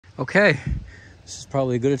Okay, this is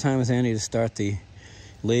probably as good a time as any to start the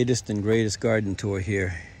latest and greatest garden tour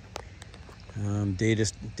here.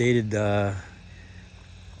 Dated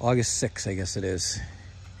August 6th, I guess it is.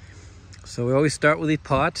 So we always start with these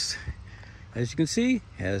pots. As you can see,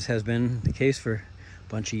 as has been the case for a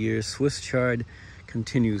bunch of years, Swiss chard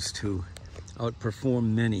continues to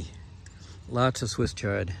outperform many. Lots of Swiss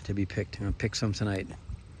chard to be picked. I'm gonna pick some tonight.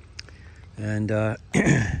 And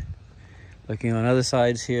looking on other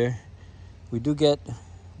sides here, we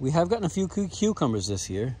have gotten a few cucumbers this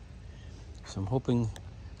year. So I'm hoping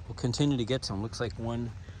we'll continue to get some. Looks like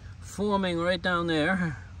one forming right down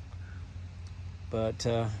there. But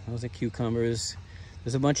those are cucumbers.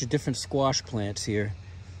 There's a bunch of different squash plants here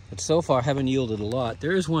that so far haven't yielded a lot.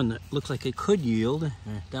 There is one that looks like it could yield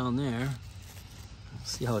down there.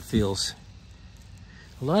 Let's see how it feels.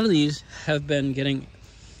 A lot of these have been getting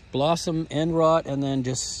blossom and rot and then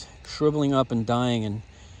just shriveling up and dying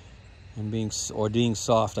and being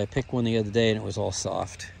soft. I picked one the other day and it was all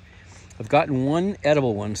soft. I've gotten one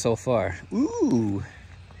edible one so far. Ooh,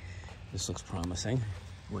 this looks promising.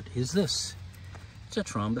 What is this? It's a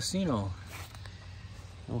trombosino.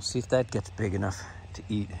 We'll see if that gets big enough to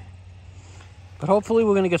eat. But hopefully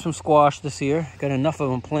we're gonna get some squash this year. Got enough of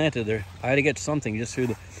them planted there. I had to get something just through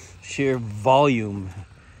the sheer volume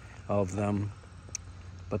of them.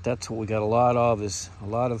 But that's what we got a lot of, is a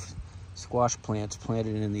lot of squash plants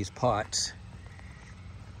planted in these pots.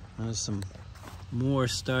 There's some more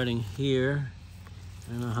starting here.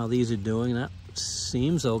 I don't know how these are doing. That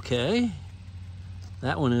seems okay.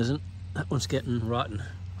 That one isn't. That one's getting rotten.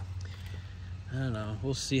 I don't know.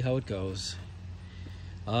 We'll see how it goes.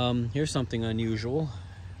 Here's something unusual.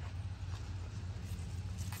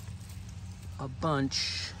 A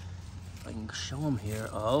bunch, if I can show them here,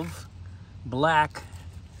 of black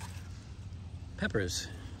peppers.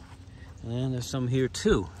 And there's some here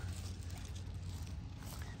too.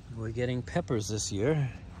 We're getting peppers this year.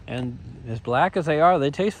 And as black as they are,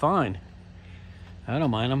 they taste fine. I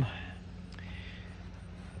don't mind them.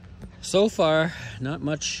 So far, not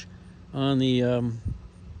much on the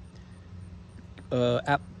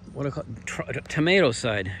tomato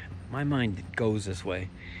side. My mind goes this way.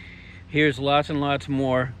 Here's lots and lots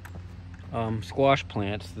more squash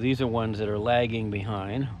plants. These are ones that are lagging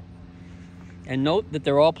behind. And note that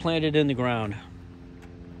they're all planted in the ground.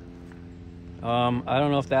 I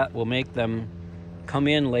don't know if that will make them come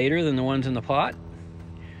in later than the ones in the pot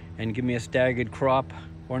and give me a staggered crop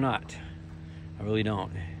or not. I really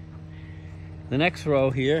don't. The next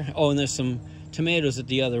row here, oh, and there's some tomatoes at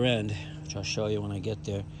the other end, which I'll show you when I get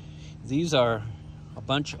there. These are a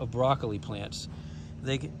bunch of broccoli plants.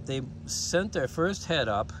 They sent their first head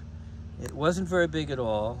up. It wasn't very big at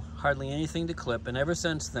all, hardly anything to clip, and ever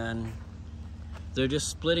since then, they're just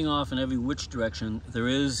splitting off in every which direction. There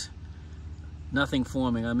is nothing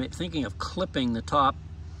forming. I'm thinking of clipping the top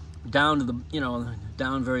down to the,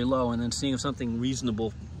 down very low and then seeing if something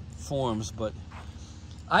reasonable forms. But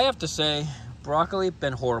I have to say, broccoli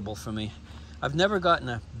been horrible for me. I've never gotten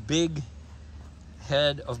a big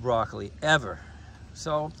head of broccoli, ever.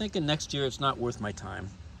 So I'm thinking next year it's not worth my time.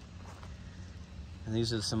 And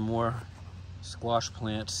these are some more squash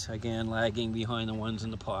plants, again, lagging behind the ones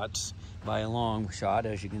in the pots by a long shot,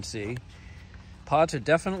 as you can see. Pots are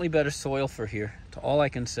definitely better soil for here, to all I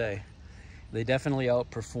can say. They definitely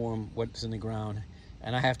outperform what's in the ground.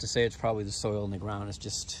 And I have to say it's probably the soil in the ground is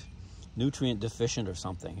just nutrient deficient or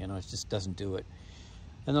something, it just doesn't do it.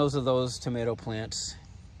 And those are those tomato plants.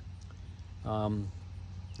 And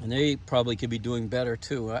they probably could be doing better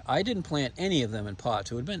too. I didn't plant any of them in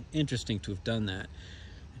pots. It would have been interesting to have done that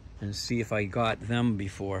and see if I got them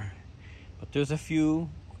before. But there's a few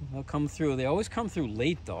that'll come through. They always come through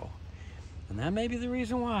late though. And that may be the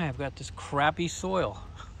reason why I've got this crappy soil.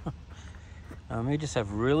 I may just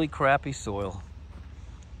have really crappy soil.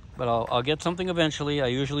 But I'll get something eventually. I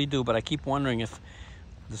usually do, but I keep wondering if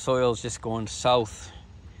the soil is just going south.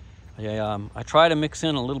 I try to mix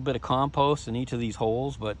in a little bit of compost in each of these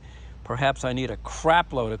holes, but perhaps I need a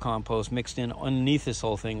crap load of compost mixed in underneath this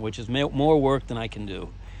whole thing, which is more work than I can do.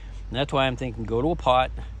 And that's why I'm thinking go to a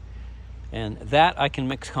pot, and that I can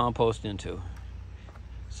mix compost into.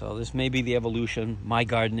 So this may be the evolution my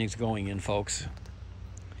gardening's going in, folks.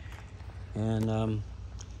 And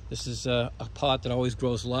this is a pot that always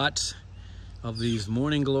grows lots of these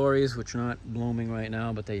morning glories, which are not blooming right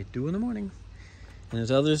now, but they do in the morning. And there's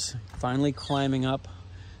others finally climbing up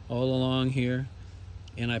all along here.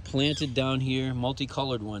 And I planted down here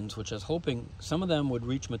multicolored ones, which I was hoping some of them would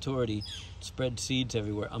reach maturity, spread seeds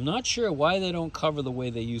everywhere. I'm not sure why they don't cover the way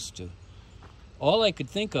they used to. All I could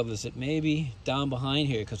think of is that maybe down behind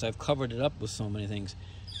here, because I've covered it up with so many things,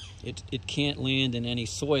 it can't land in any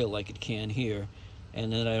soil like it can here,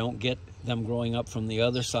 and then I don't get them growing up from the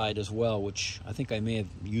other side as well, which I think I may have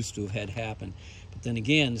used to have had happen. But then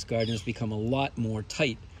again, this garden has become a lot more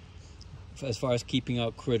tight as far as keeping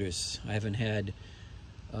out critters. I haven't had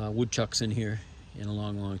woodchucks in here in a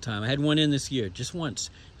long time. I had one in this year, just once.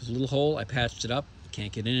 There's a little hole, I patched it up,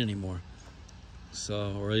 can't get in anymore.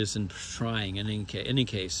 So, or isn't trying in any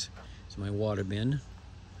case. It's my water bin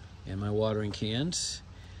and my watering cans.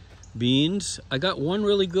 Beans, I got one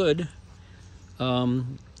really good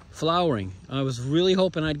flowering. I was really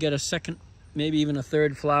hoping I'd get a second, maybe even a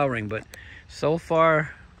third flowering, but so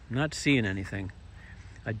far, I'm not seeing anything.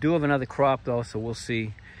 I do have another crop though, so we'll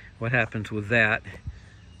see what happens with that.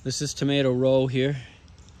 This is tomato row here.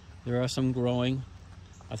 There are some growing.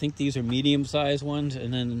 I think these are medium-sized ones,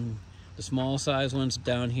 and then the small-sized ones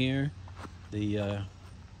down here.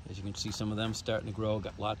 As you can see, some of them starting to grow.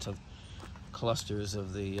 Got lots of clusters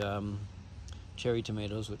of the cherry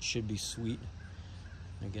tomatoes, which should be sweet.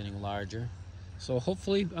 They're getting larger. So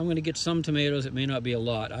hopefully I'm going to get some tomatoes. It may not be a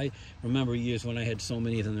lot. I remember years when I had so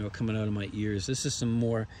many of them, they were coming out of my ears. This is some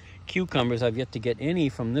more cucumbers. I've yet to get any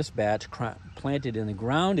from this batch. Planted in the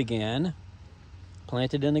ground again.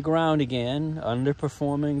 Planted in the ground again,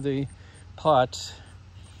 underperforming the pots.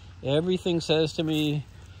 Everything says to me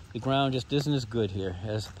the ground just isn't as good here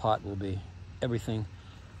as the pot will be. Everything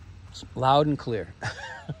loud and clear.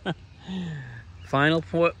 Final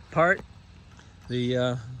part,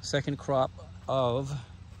 the second crop of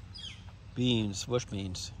beans, bush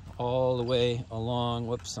beans, all the way along,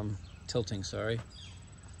 whoops, I'm tilting, sorry.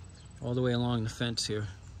 All the way along the fence here.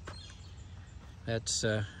 That's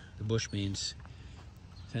the bush beans.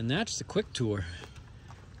 And that's the quick tour.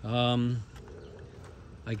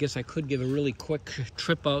 I guess I could give a really quick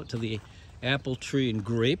trip out to the apple tree and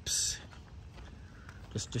grapes,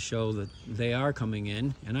 just to show that they are coming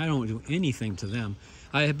in, and I don't do anything to them.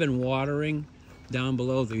 I have been watering down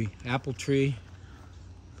below the apple tree.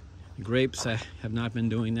 The grapes, I have not been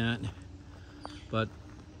doing that, but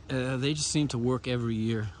they just seem to work every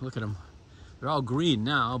year. Look at them. They're all green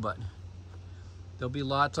now, but there'll be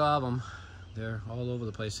lots of them. They're all over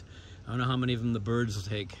the place. I don't know how many of them the birds will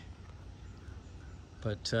take,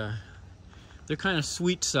 but they're kind of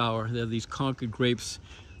sweet sour. They're these Concord grapes,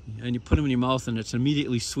 and you put them in your mouth and it's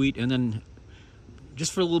immediately sweet, and then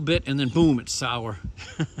just for a little bit, and then boom, it's sour.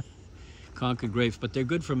 Concord grapes, but they're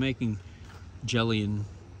good for making jelly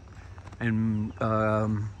and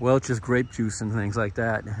Welch's grape juice and things like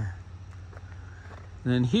that. And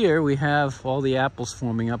then here we have all the apples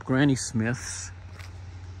forming up, Granny Smiths.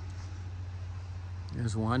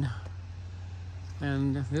 There's one.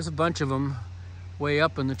 And there's a bunch of them way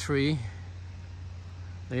up in the tree.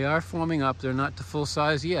 They are forming up. They're not to full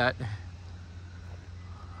size yet,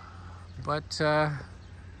 but they're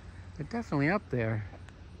definitely up there.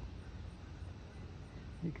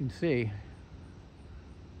 You can see.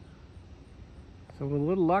 So with a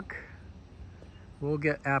little luck, we'll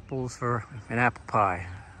get apples for an apple pie.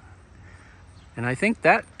 And I think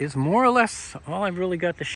that is more or less all I've really got to